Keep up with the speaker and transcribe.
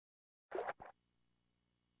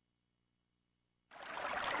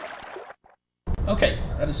Okay,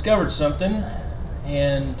 I discovered something,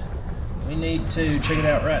 and we need to check it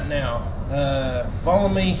out right now. Follow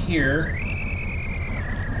me here.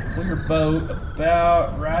 Pull your boat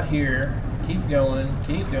about right here. Keep going,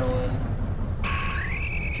 keep going.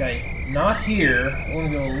 Okay, not here. I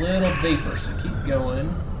want to go a little deeper, so keep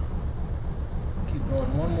going. Keep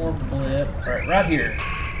going, one more blip. Alright, right here.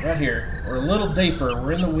 Right here. We're a little deeper.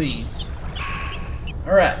 We're in the weeds.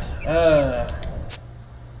 Alright,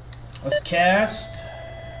 let's cast.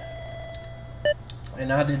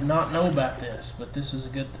 And I did not know about this, but this is a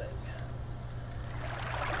good thing.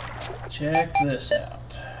 Check this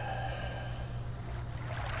out.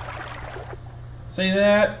 See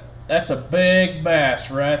that? That's a big bass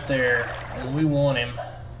right there, and we want him.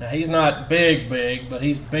 Now he's not big, but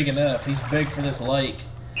he's big enough. He's big for this lake.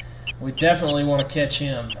 We definitely want to catch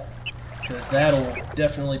him, because that'll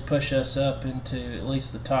definitely push us up into at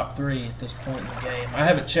least the top 3 at this point in the game. I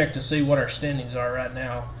haven't checked to see what our standings are right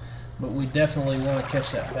now, but we definitely want to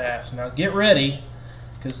catch that bass. Now get ready,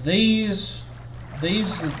 because this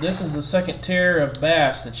is the second tier of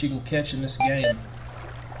bass that you can catch in this game.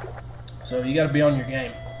 So you got to be on your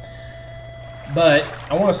game. But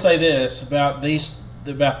I want to say this about this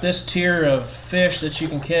tier of fish that you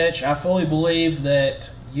can catch. I fully believe that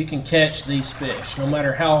you can catch these fish, no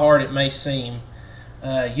matter how hard it may seem.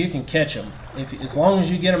 You can catch them as long as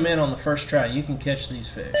you get them in on the first try. You can catch these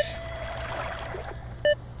fish.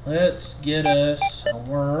 Let's get us a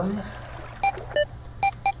worm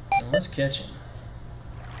and let's catch him.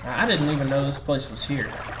 I didn't even know this place was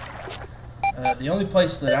here. The only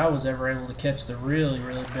place that I was ever able to catch the really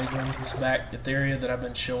big ones was back at the area that I've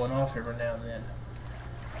been showing off every now and then.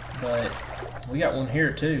 But we got one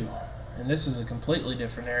here too, and this is a completely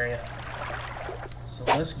different area. So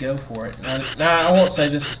let's go for it. Now I won't say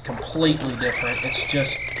this is completely different. It's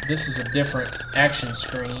just this is a different action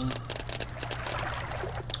screen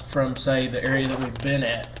from, say, the area that we've been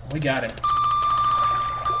at. We got him.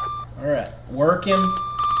 Alright, work him,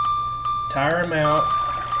 tire him out.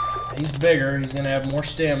 He's bigger, he's going to have more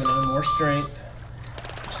stamina, more strength.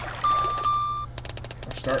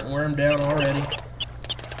 We're starting to wear him down already.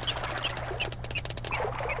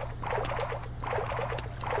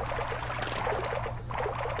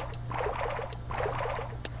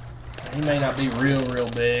 He may not be real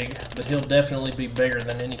big, but he'll definitely be bigger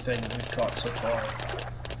than anything that we've caught so far.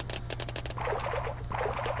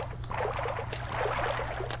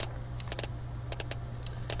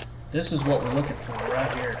 This is what we're looking for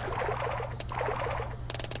right here.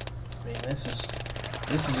 I mean, this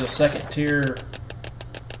is a second tier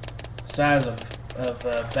size of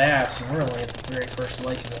bass, and we're only at the very first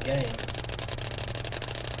lake in the game.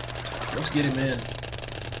 So let's get him in.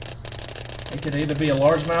 He could either be a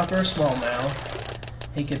largemouth or a smallmouth.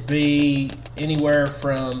 He could be anywhere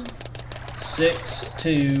from 6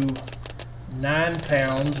 to 9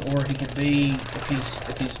 pounds, or he could be, if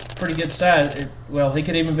he's pretty good size, well, it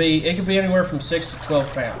could be anywhere from 6 to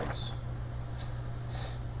 12 pounds.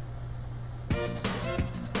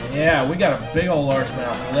 Yeah, we got a big old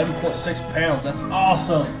largemouth, 11.6 pounds. That's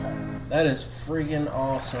awesome. That is freaking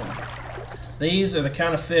awesome. These are the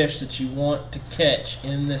kind of fish that you want to catch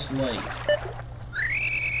in this lake.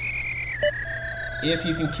 If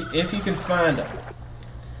you can find them.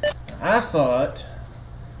 I thought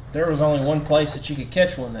there was only one place that you could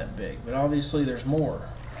catch one that big, but obviously there's more.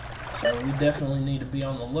 So we definitely need to be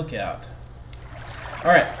on the lookout.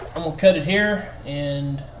 Alright, I'm going to cut it here,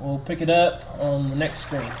 and we'll pick it up on the next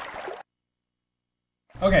screen.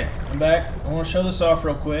 Okay, I'm back. I want to show this off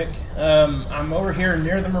real quick. I'm over here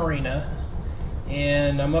near the marina,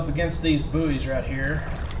 and I'm up against these buoys right here.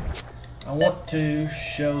 I want to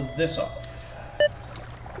show this off.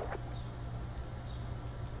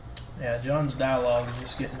 Yeah, John's dialogue is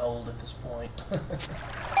just getting old at this point.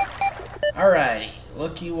 Alrighty,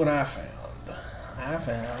 looky what I found. I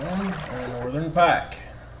found a northern pike.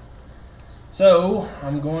 So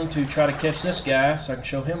I'm going to try to catch this guy so I can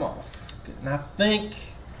show him off. And I think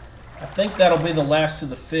that'll be the last of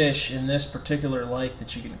the fish in this particular lake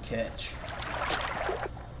that you can catch.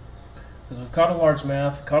 Because we caught a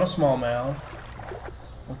largemouth, we caught a smallmouth,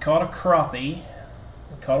 we caught a crappie,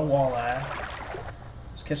 we caught a walleye.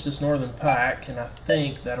 Let's catch this northern pike, and I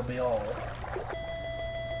think that'll be all.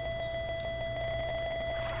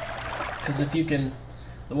 Because if you can,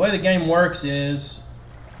 the way the game works is,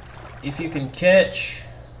 if you can catch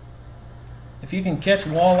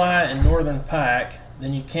walleye and northern pike,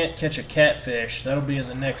 then you can't catch a catfish. That'll be in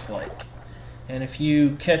the next lake. And if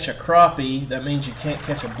you catch a crappie, that means you can't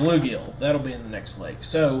catch a bluegill. That'll be in the next lake.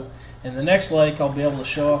 So in the next lake, I'll be able to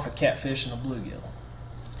show off a catfish and a bluegill.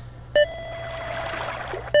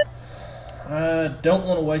 I don't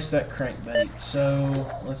want to waste that crankbait, so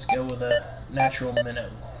let's go with a natural minnow.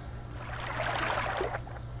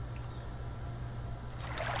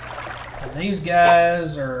 And these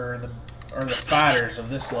guys are the fighters of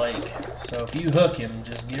this lake. So if you hook him,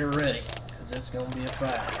 just get ready, because it's going to be a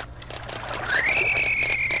fight.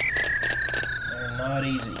 They're not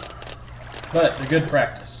easy, but they're good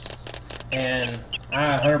practice. And I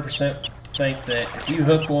 100% think that if you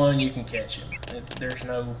hook one, you can catch him.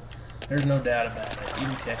 There's no doubt about it. You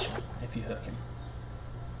can catch him if you hook him.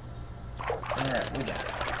 Alright, we got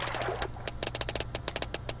it.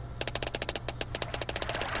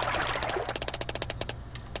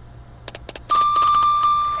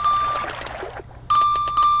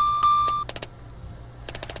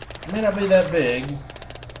 It may not be that big.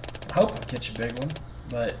 I hope I catch a big one,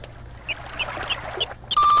 but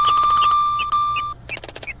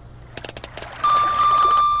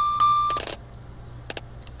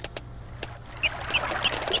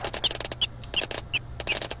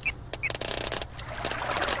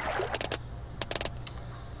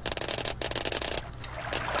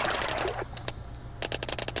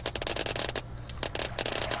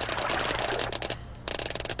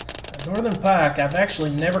northern pike, I've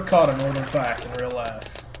actually never caught a northern pike in real life.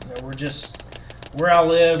 You know, we're just, where I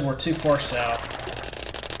live, we're too far south.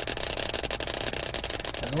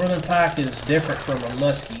 A northern pike is different from a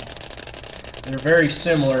muskie. They're very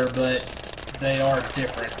similar, but they are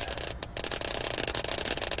different.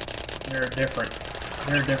 They're a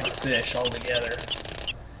different fish altogether.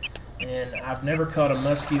 And I've never caught a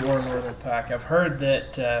muskie or a northern pike. I've heard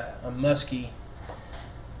that a muskie.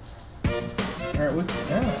 Alright,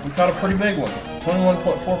 we caught a pretty big one.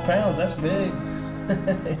 21.4 pounds, that's big.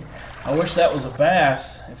 I wish that was a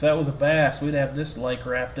bass. If that was a bass, we'd have this lake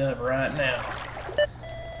wrapped up right now.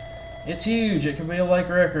 It's huge, it could be a lake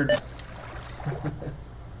record.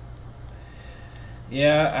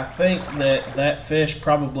 Yeah, I think that fish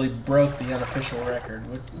probably broke the unofficial record.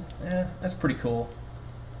 Yeah, that's pretty cool.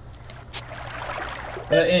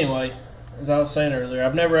 But anyway, as I was saying earlier,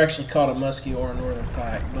 I've never actually caught a muskie or a northern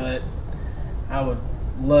pike, but I would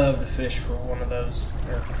love to fish for one of those,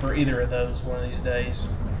 or for either of those one of these days.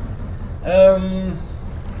 Alright,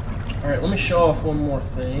 let me show off one more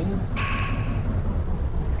thing.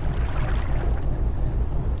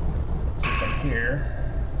 Since I'm here.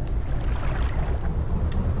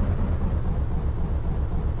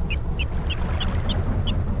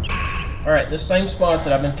 Alright, this same spot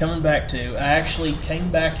that I've been coming back to, I actually came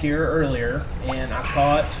back here earlier and I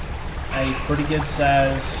caught a pretty good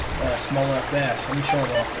size smallmouth bass. Let me show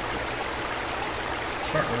them off. It's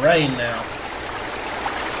starting to rain now.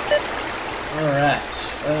 Alright.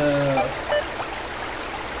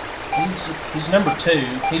 He's number 2.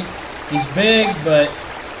 He's big, but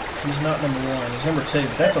he's not number 1. He's number 2,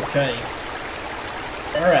 but that's okay.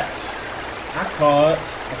 Alright. I caught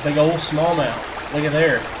a big old smallmouth. Look at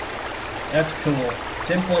there. That's cool.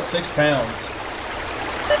 10.6 pounds.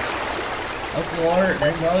 Open water at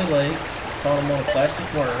Green Valley Lake. Caught him on a plastic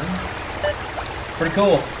worm. Pretty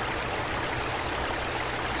cool.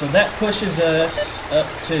 So that pushes us up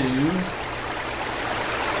to... Wait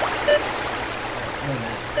a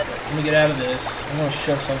minute. Let me get out of this. I want to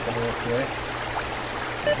show something real quick.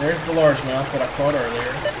 There's the largemouth that I caught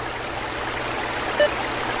earlier.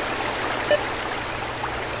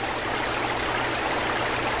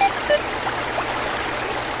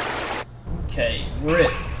 Okay, we're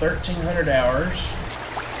at 1,300 hours.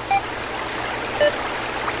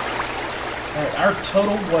 Alright, our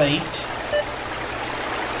total weight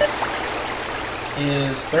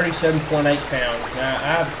is 37.8 pounds. Now,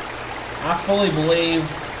 I fully believe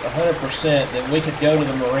 100% that we could go to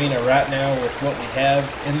the marina right now with what we have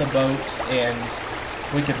in the boat and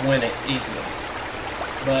we could win it easily.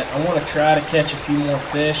 But I want to try to catch a few more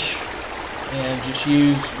fish and just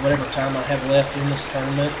use whatever time I have left in this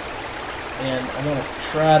tournament. And I want to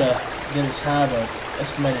try to get as high of an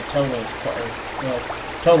estimated total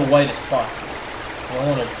total weight as possible.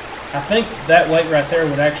 I think that weight right there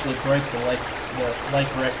would actually break the lake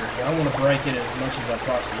record. I want to break it as much as I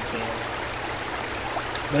possibly can.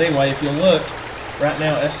 But anyway, if you look, right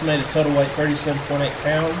now estimated total weight 37.8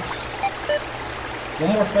 pounds.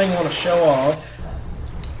 One more thing I want to show off.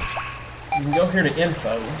 You can go here to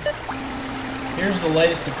info. Here's the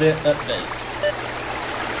latest event update.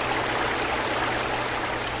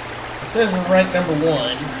 It says we're ranked number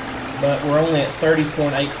 1, but we're only at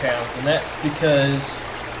 30.8 pounds, and that's because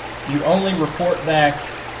you only report back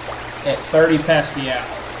at 30 past the hour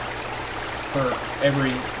for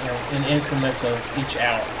every, in increments of each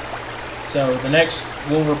hour. So the next,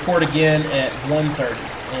 we'll report again at 1:30,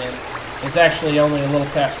 and It's actually only a little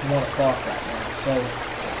past 1 o'clock right now, so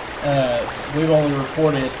we've only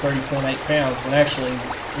reported 30.8 pounds when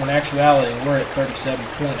actuality we're at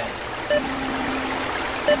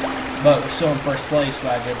 37.8. But we're still in first place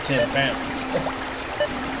by a good 10 pounds.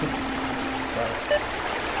 So.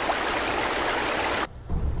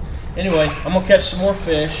 Anyway, I'm going to catch some more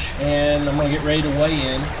fish, and I'm going to get ready to weigh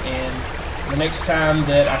in, and the next time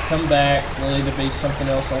that I come back will either be something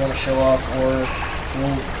else I want to show off, or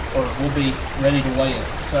we'll be ready to weigh in.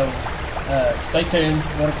 So stay tuned,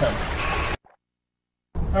 more to come.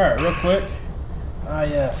 Alright, real quick,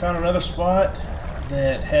 I found another spot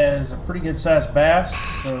that has a pretty good sized bass,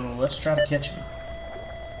 so let's try to catch him.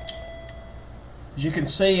 As you can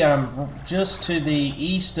see, I'm just to the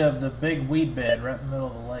east of the big weed bed right in the middle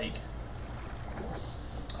of the lake.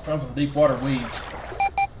 Found some deep water weeds.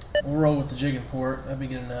 We'll roll with the jig and port, that'd be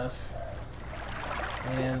good enough.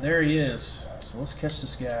 And there he is. So let's catch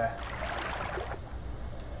this guy.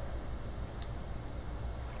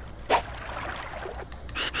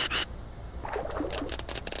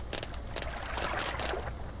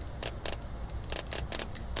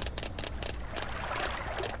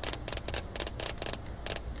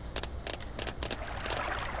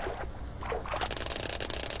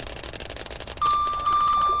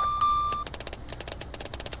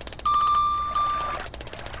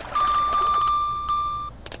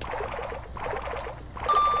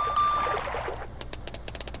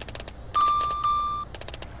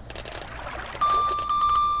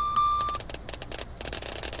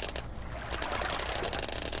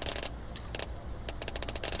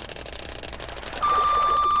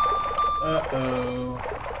 Uh-oh.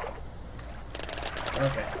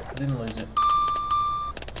 Okay, I didn't lose it.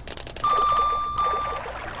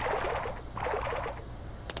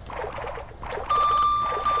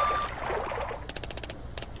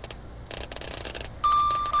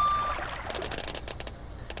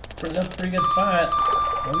 Putting up a pretty good fight.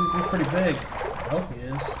 Maybe he'll be pretty big. I hope he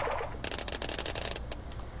is.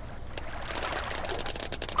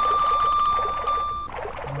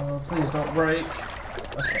 Oh, please don't break.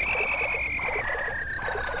 Okay.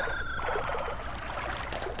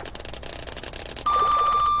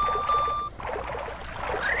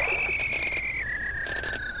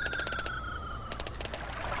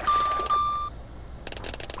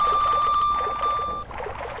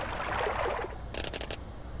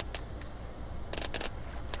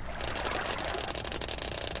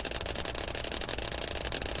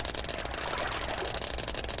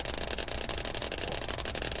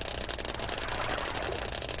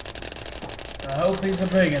 I hope he's a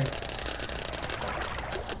big one,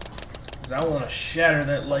 because I want to shatter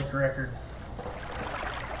that lake record.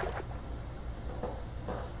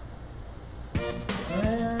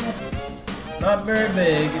 Not very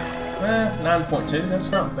big. 9.2, that's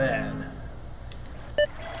not bad.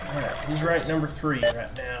 Alright, he's ranked number 3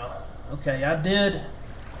 right now. Okay, I did,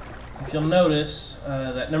 if you'll notice,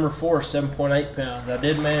 that number 4 is 7.8 pounds. I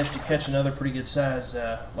did manage to catch another pretty good size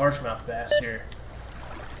largemouth bass here.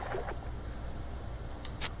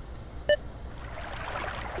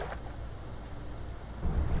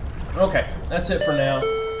 Okay, that's it for now.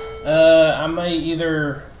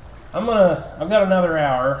 I've got another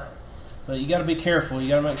hour, but you got to be careful. You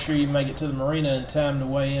got to make sure you make it to the marina in time to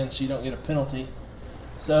weigh in, so you don't get a penalty.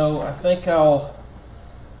 So I think I'll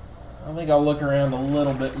look around a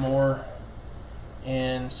little bit more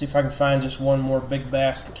and see if I can find just one more big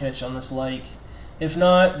bass to catch on this lake. If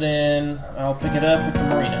not, then I'll pick it up at the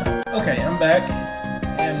marina. Okay, I'm back,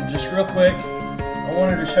 and just real quick, I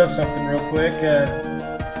wanted to show something real quick.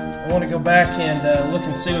 I want to go back and look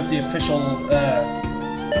and see what the official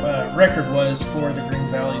record was for the Green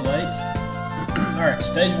Valley Lake. Alright,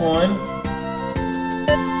 stage 1.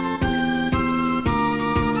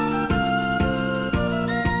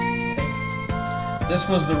 This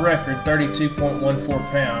was the record, 32.14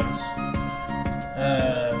 pounds.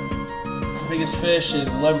 Biggest fish is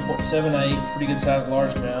 11.78, pretty good sized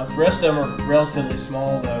largemouth. The rest of them are relatively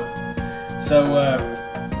small though. So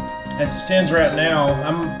as it stands right now,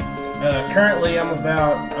 currently I've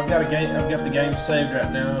got the game saved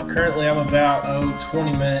right now. Currently I'm about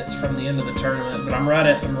 20 minutes from the end of the tournament, but I'm right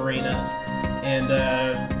at the marina, and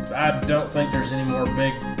I don't think there's any more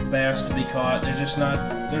big bass to be caught. There's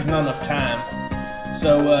not enough time.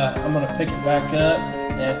 So I'm gonna pick it back up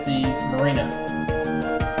at the marina.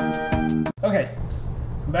 Okay,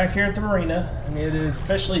 I'm back here at the marina, and it is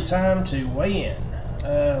officially time to weigh in.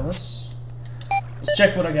 Let's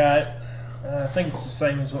check what I got. I think it's the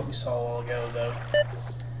same as what we saw a while ago, though.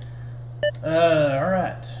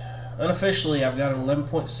 Alright. Unofficially, I've got an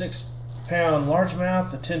 11.6 pound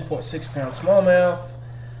largemouth, a 10.6 pound smallmouth,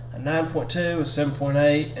 a 9.2, a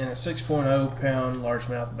 7.8, and a 6.0 pound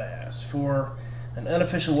largemouth bass for an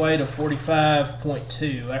unofficial weight of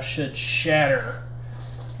 45.2. I should shatter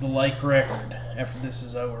the lake record after this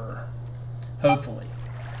is over, hopefully.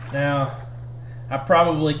 Now, I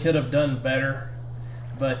probably could have done better,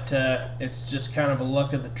 but it's just kind of a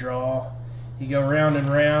luck of the draw. You go round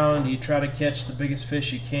and round, you try to catch the biggest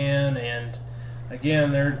fish you can, and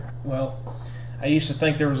again, I used to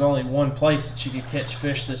think there was only one place that you could catch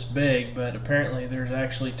fish this big, but apparently there's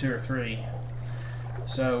actually 2 or 3.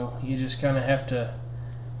 So you just kind of have to,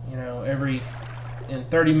 in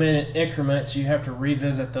 30-minute increments, you have to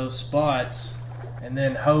revisit those spots and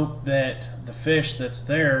then hope that the fish that's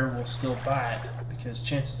there will still bite. Because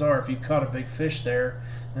chances are, if you've caught a big fish there,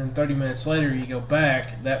 and then 30 minutes later you go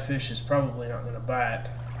back, that fish is probably not going to bite.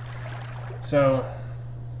 So,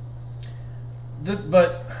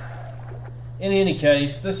 but in any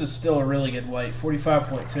case, this is still a really good weight,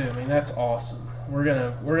 45.2. I mean, that's awesome. We're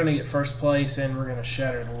gonna get first place, and we're gonna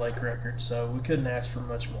shatter the lake record. So we couldn't ask for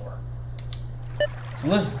much more. So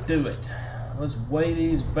let's do it. Let's weigh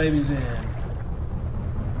these babies in.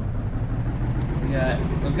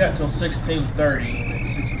 We've got till 16:30, and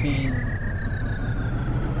it's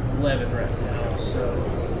 16:11 right now. So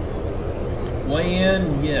weigh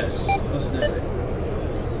in, yes. Let's do it.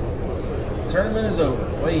 The tournament is over.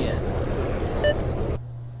 Weigh in.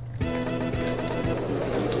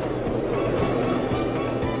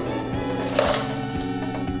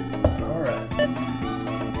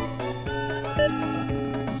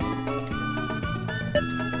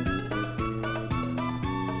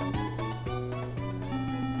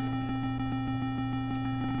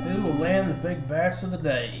 Who will land the big bass of the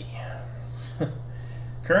day?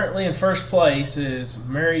 Currently in first place is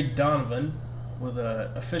Mary Donovan with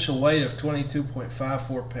an official weight of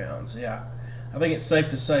 22.54 pounds. Yeah, I think it's safe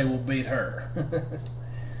to say we'll beat her.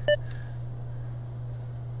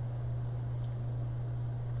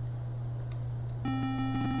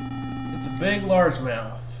 It's a big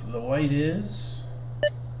largemouth. The weight is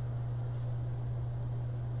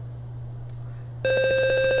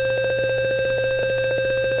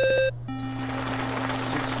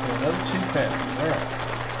 6.02 pounds. Alright.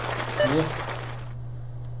 Cool.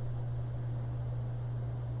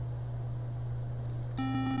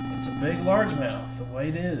 It's a big largemouth. The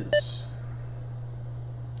weight is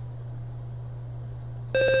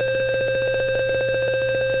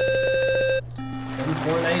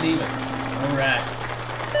 7.8 even. Alright.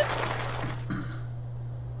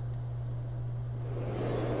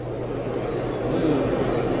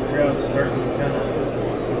 Starting to kind of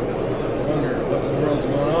wonder what in the world's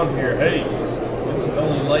going on here. Hey, this is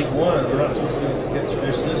only lake 1. We're not supposed to be able to catch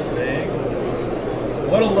fish this big.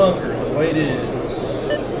 What a lunker. The weight is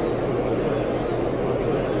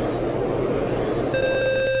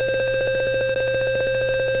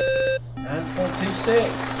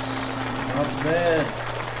 9.26. Not too bad.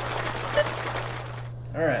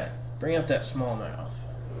 Alright, bring up that smallmouth.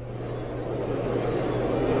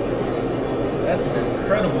 That's an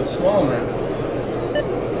incredible smallmouth.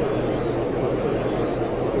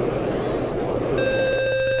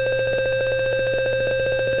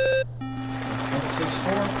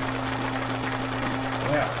 .64.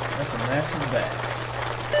 Wow, that's a massive bass.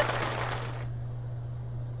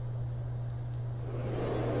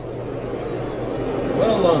 What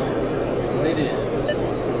a lunker. The weight is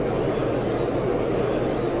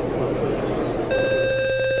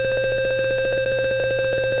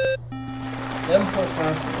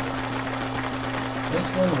 11.54. This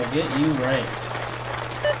one will get you ranked.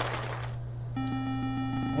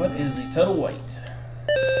 What is the total weight?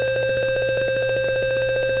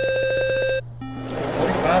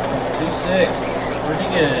 45.26. Pretty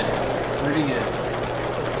good. Pretty good.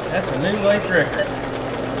 That's a new lake record.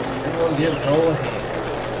 Everyone give Joel a hand.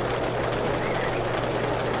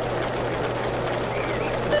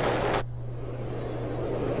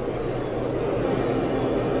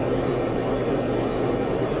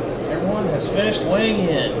 Has finished weighing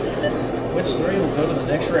in. Which 3 will go to the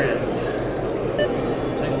next round?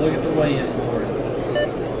 Take a look at the weigh-in board.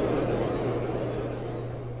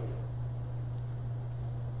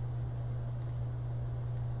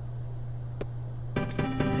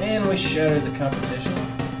 And we shattered the competition,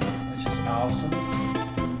 which is awesome.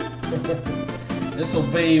 This will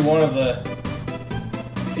be one of the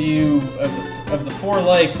few of the 4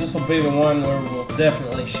 lakes. This will be the one where we'll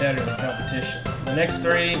definitely shatter the competition. The next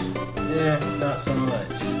 3. Not so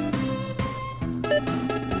much.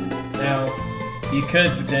 Now, you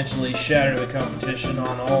could potentially shatter the competition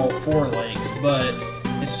on all 4 lakes, but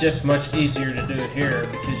it's just much easier to do it here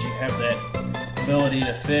because you have that ability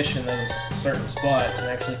to fish in those certain spots and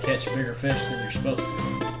actually catch bigger fish than you're supposed to.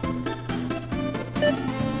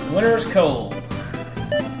 The winner is Cole.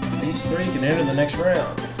 These three can enter the next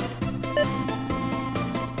round.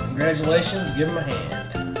 Congratulations, give them a hand.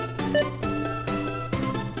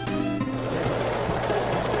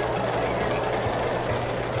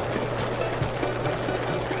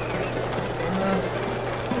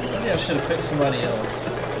 Maybe I should have picked somebody else.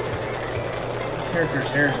 The character's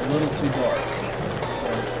hair is a little too dark.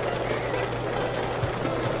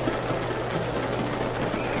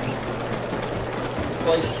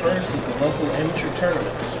 Placed first at the local amateur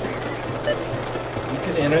tournament. You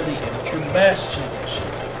can enter the Amateur Bass Championship.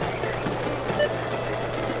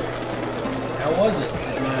 How was it?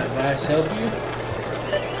 Did my advice help you?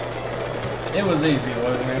 It was easy,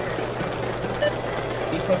 wasn't it?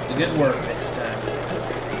 Keep up the good work next time.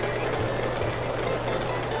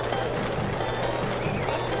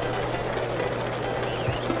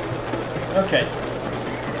 Okay.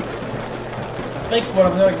 I think what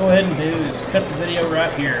I'm going to go ahead and do is cut the video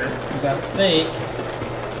right here, because I think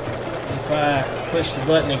if I push the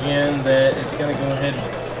button again that it's going to go ahead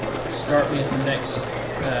and start me at the next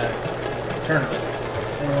tournament.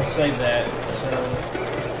 I'm going to save that. So,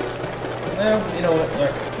 well, you know what?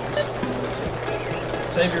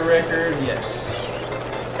 Save your record, yes.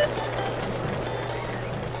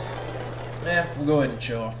 Yeah, we'll go ahead and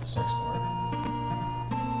show off this next part.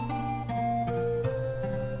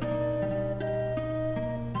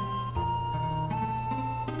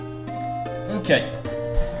 Okay,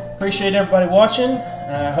 appreciate everybody watching.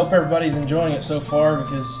 I hope everybody's enjoying it so far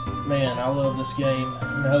because, man, I love this game.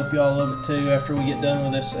 And I hope y'all love it too after we get done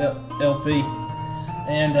with this LP.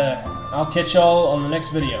 And I'll catch y'all on the next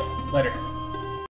video. Later.